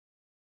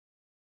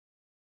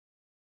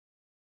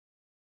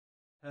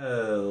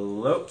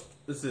Hello,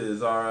 this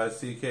is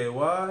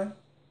RICKY,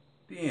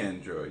 the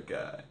Android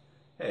guy.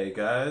 Hey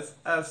guys,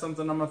 I have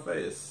something on my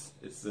face.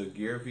 It's the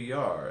Gear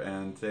VR,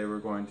 and today we're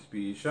going to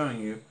be showing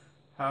you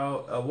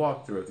how a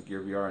walkthrough of the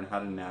Gear VR and how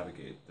to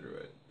navigate through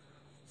it.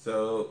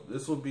 So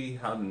this will be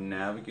how to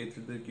navigate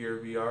through the Gear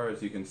VR.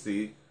 As you can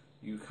see,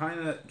 you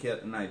kind of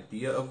get an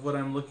idea of what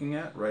I'm looking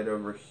at right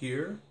over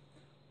here.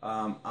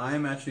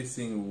 I'm actually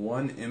seeing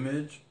one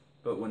image,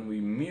 but when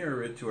we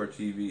mirror it to our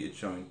TV, it's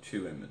showing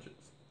two images.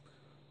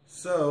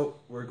 So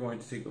we're going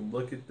to take a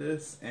look at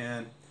this,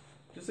 and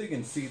just so you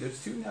can see,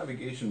 there's two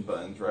navigation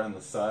buttons right on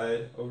the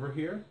side over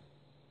here,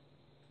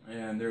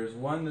 and there's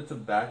one that's a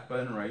back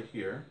button right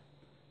here,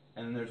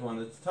 and there's one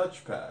that's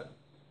touchpad,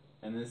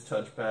 and this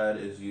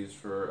touchpad is used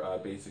for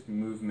basic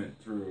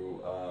movement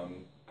through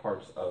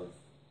parts of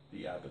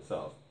the app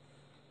itself.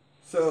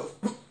 So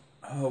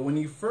when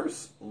you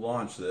first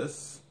launch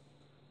this,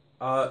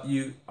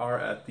 you are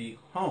at the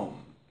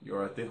home.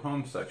 You're at the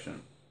home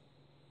section.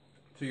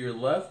 To your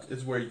left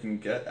is where you can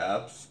get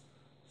apps.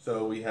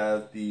 So we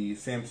have the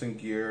Samsung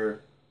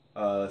Gear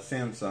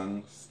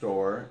Samsung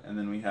store, and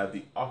then we have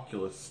the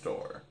Oculus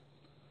store.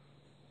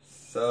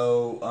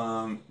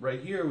 So right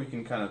here we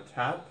can kind of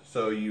tap.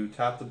 So you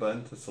tap the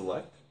button to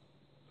select,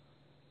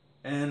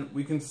 and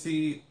we can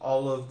see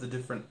all of the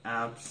different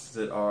apps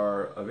that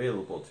are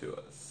available to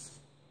us.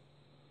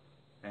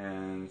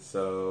 And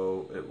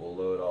so it will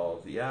load all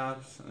of the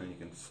apps, and then you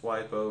can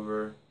swipe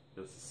over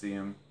just to see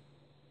them.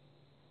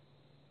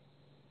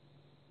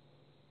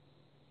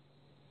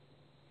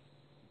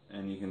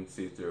 And you can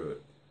see through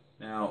it.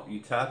 Now you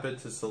tap it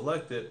to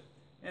select it,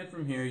 and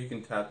from here you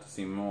can tap to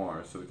see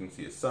more. So we can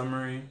see a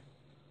summary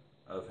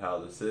of how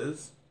this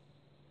is,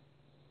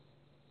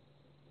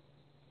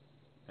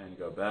 and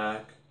go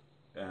back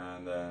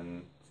and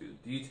then see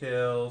the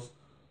details.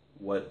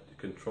 What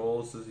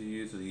controls does he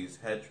use? Does he use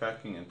head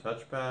tracking and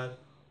touchpad,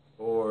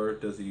 or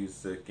does he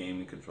use the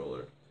gaming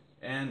controller?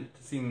 And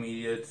to see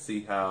media, to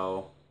see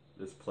how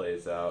this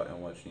plays out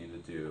and what you need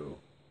to do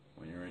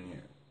when you're in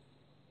here.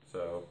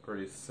 So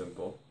pretty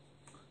simple.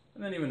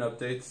 And then even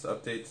updates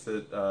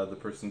that the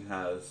person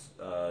has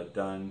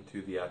done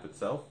to the app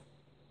itself.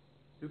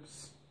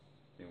 Oops,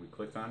 I think we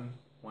clicked on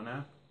one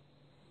app.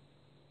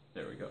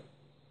 There we go.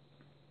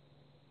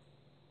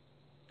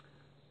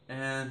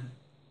 And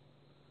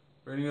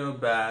we're gonna go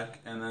back,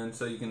 and then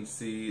so you can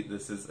see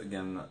this is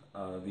again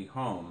the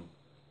home.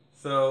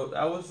 So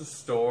that was the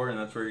store, and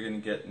that's where you're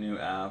gonna get new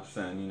apps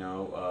and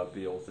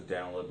be able to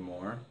download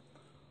more.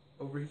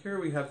 Over here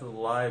we have the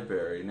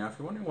library. Now if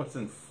you're wondering what's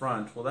in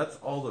front, well, that's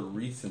all the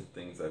recent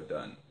things I've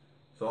done.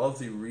 So all of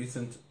the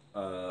recent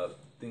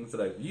things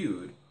that I've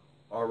viewed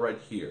are right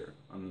here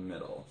on the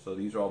middle. So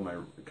these are all my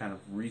kind of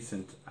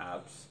recent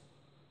apps.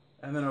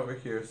 And then over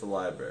here is the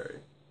library.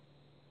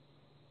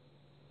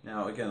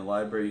 Now again, the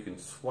library, you can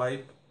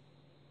swipe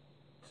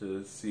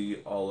to see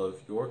all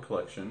of your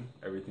collection,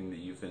 everything that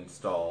you've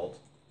installed.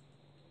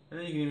 And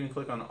then you can even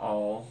click on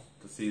all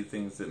to see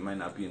things that might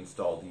not be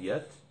installed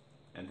yet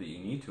and that you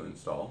need to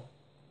install.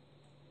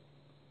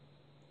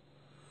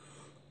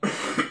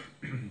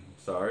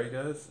 Sorry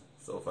guys,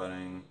 still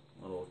fighting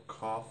a little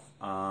cough.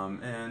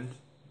 And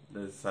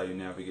this is how you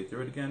navigate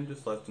through it again,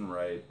 just left and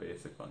right,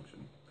 basic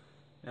function.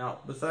 Now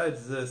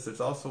besides this, there's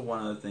also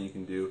one other thing you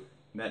can do,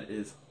 and that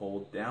is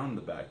hold down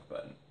the back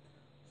button.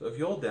 So if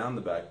you hold down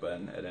the back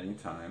button at any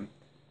time,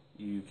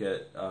 you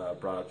get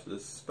brought up to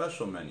this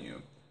special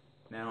menu.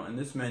 Now in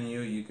this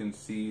menu you can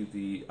see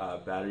the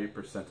battery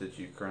percentage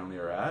you currently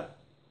are at,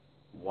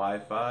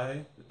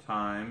 Wi-Fi, the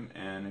time,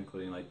 and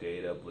including like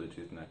data,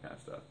 Bluetooth, and that kind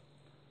of stuff.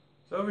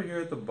 So over here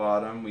at the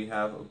bottom we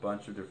have a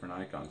bunch of different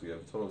icons. We have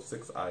a total of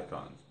 6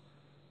 icons.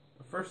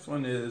 The first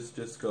one is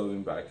just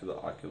going back to the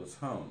Oculus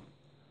Home.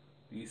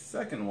 The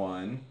second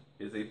one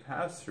is a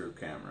pass-through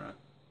camera.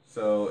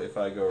 So if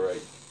I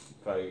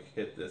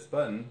hit this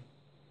button,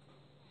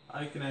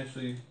 I can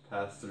actually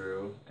pass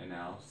through and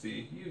now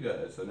see you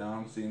guys. So now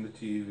I'm seeing the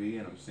TV,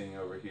 and I'm seeing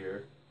over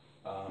here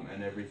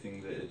and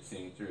everything that it's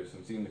seeing through. So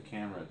I'm seeing the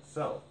camera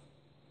itself.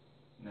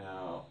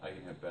 Now I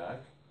can hit back,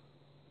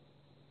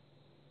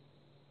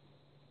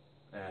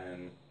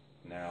 and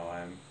now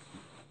I'm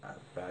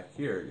back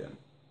here again.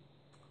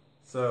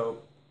 So,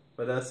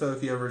 but that's so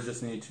if you ever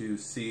just need to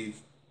see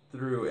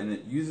through, and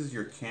it uses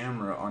your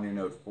camera on your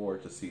Note 4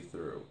 to see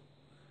through.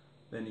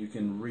 Then you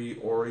can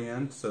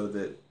reorient so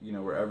that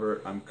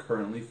wherever I'm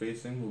currently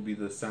facing will be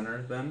the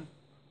center then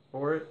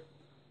for it.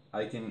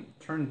 I can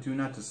turn Do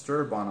Not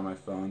Disturb on my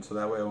phone, so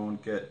that way I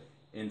won't get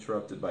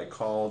interrupted by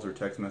calls or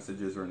text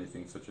messages or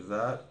anything such as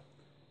that.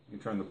 You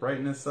can turn the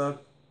brightness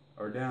up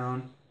or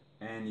down,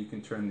 and you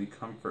can turn the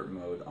comfort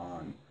mode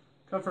on.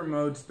 Comfort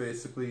mode's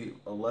basically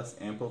a less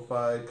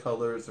amplified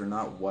colors. They're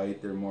not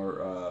white, they're more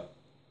a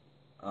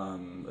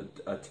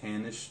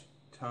tannish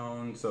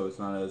tone, so it's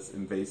not as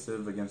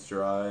invasive against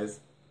your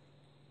eyes.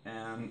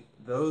 And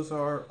those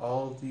are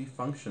all the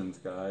functions,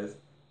 guys.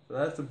 So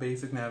that's the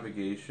basic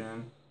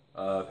navigation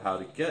of how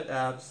to get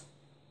apps,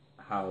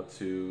 how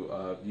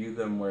to view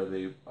them where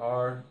they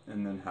are,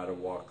 and then how to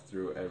walk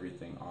through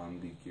everything on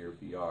the Gear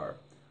VR.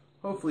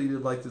 Hopefully you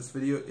did like this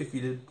video. If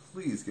you did,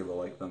 please give a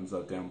thumbs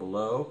up down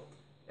below.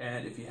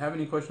 And if you have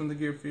any questions on the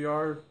Gear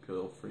VR,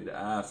 feel free to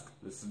ask.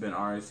 This has been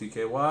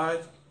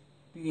RICKY,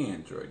 the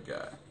Android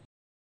Guy.